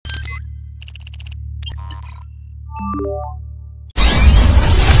Hey,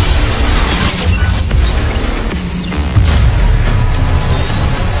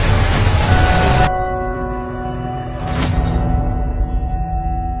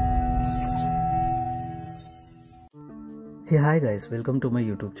 hi guys, welcome to my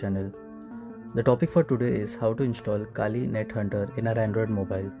YouTube channel. The topic for today is how to install Kali Nethunter in our Android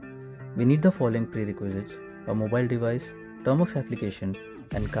mobile. We need the following prerequisites: a mobile device, Termux application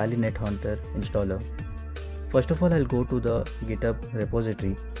and Kali Nethunter installer. First of all, I'll go to the GitHub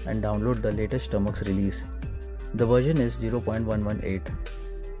repository and download the latest Termux release. The version is 0.118.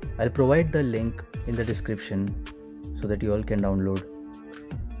 I'll provide the link in the description so that you all can download.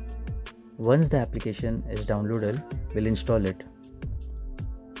 Once the application is downloaded, we'll install it.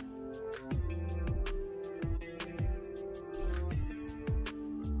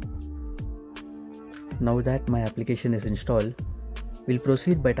 Now that my application is installed, we'll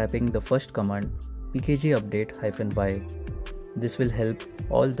proceed by typing the first command pkg update-y. This will help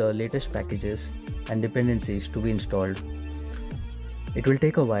all the latest packages and dependencies to be installed. It will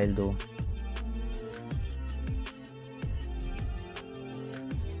take a while though.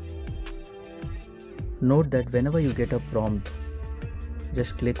 Note that whenever you get a prompt,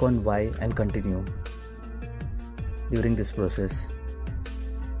 just click on Y and continue during this process.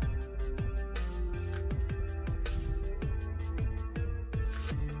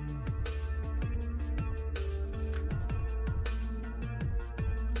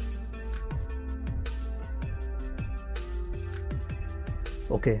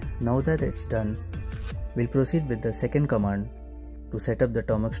 Okay, now that it's done, we'll proceed with the second command to set up the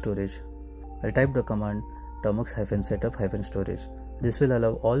Termux storage. I'll type the command termux-setup-storage. This will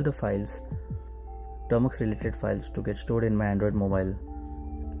allow all the files, Termux related files, to get stored in my Android mobile.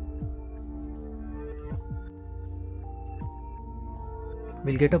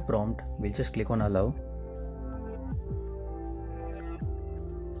 We'll get a prompt, we'll just click on allow.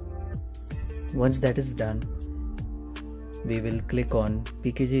 Once that is done, we will click on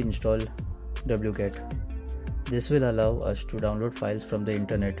pkg install wget. This will allow us to download files from the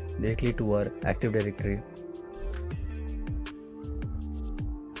internet directly to our Active Directory.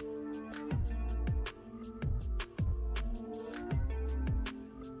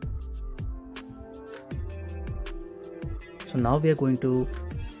 So now we are going to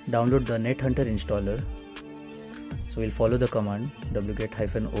download the Nethunter installer. So we'll follow the command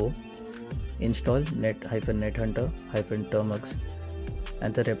wget-o install net-nethunter-termux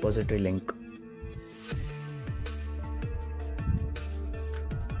and the repository link.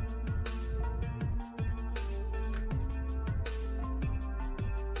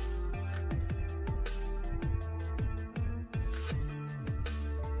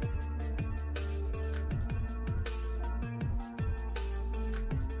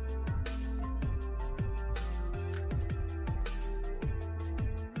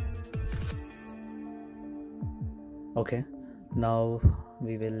 Okay, now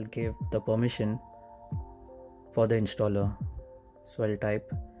we will give the permission for the installer. So I'll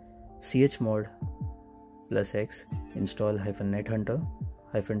type chmod +x install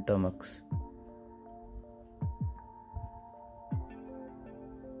 -nethunter-termux.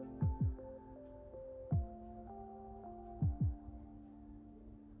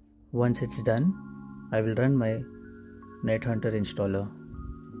 Once it's done, I will run my Nethunter installer.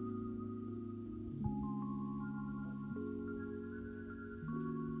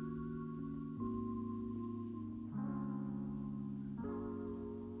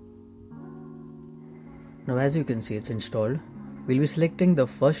 Now as you can see, it's installed. We'll be selecting the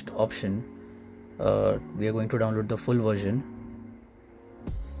first option. We are going to download the full version.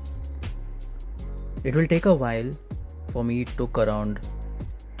 It will take a while. For me, it took around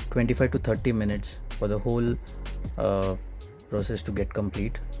 25 to 30 minutes for the whole process to get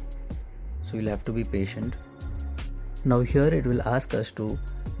complete. So you'll have to be patient. Now here it will ask us to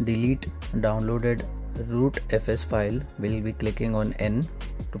delete downloaded root.fs file. We'll be clicking on N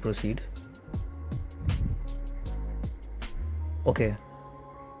to proceed. Okay,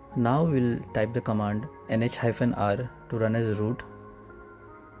 now we'll type the command nh-r to run as root.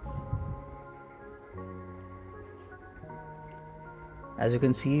 As you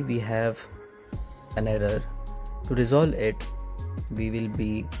can see, we have an error. To resolve it, we will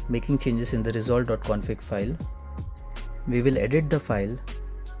be making changes in the resolve.config file. We will edit the file.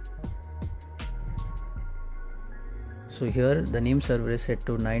 So here the name server is set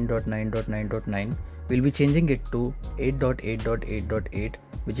to 9.9.9.9. We'll be changing it to 8.8.8.8,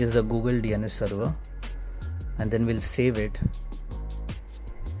 which is the Google DNS server, and then we'll save it.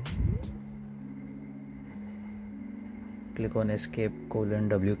 Click on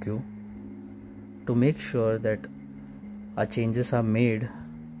escape:wq to make sure that our changes are made.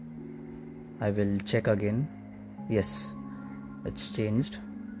 I will check again. Yes, it's changed.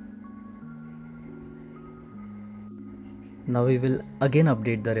 Now we will again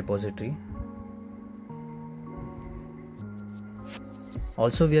update the repository.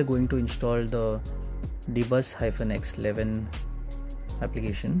 Also, we are going to install the dbus-x11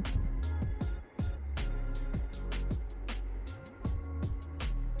 application.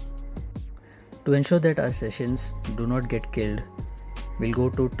 To ensure that our sessions do not get killed, we'll go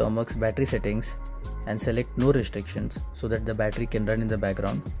to Termux battery settings and select no restrictions so that the battery can run in the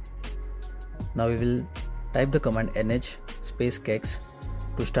background. Now we will type the command nh-kex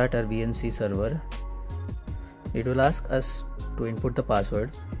to start our VNC server. It will ask us to input the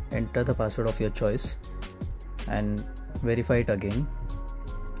password. Enter the password of your choice and verify it again.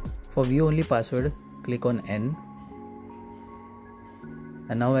 For view only password, click on N.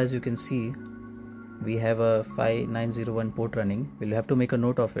 And now as you can see, we have a 5901 port running. We'll have to make a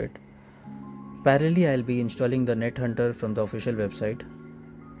note of it. Parallelly, I'll be installing the Nethunter from the official website.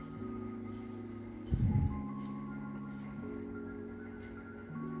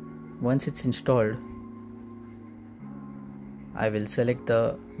 Once it's installed, I will select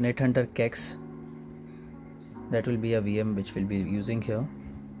the Nethunter Kex. That will be a VM which we'll be using here.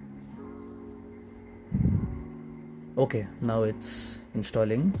 Okay, now it's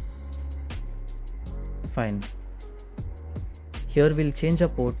installing. Fine. Here we'll change our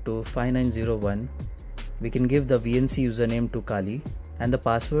port to 5901. We can give the VNC username to Kali and the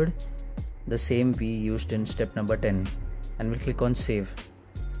password the same we used in step number 10, and we'll click on save.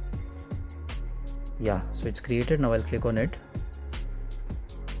 Yeah, so it's created. Now I'll click on it.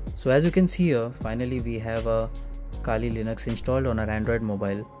 So as you can see here, finally we have a Kali Linux installed on our Android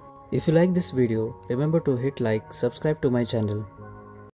mobile. If you like this video, remember to hit like, subscribe to my channel.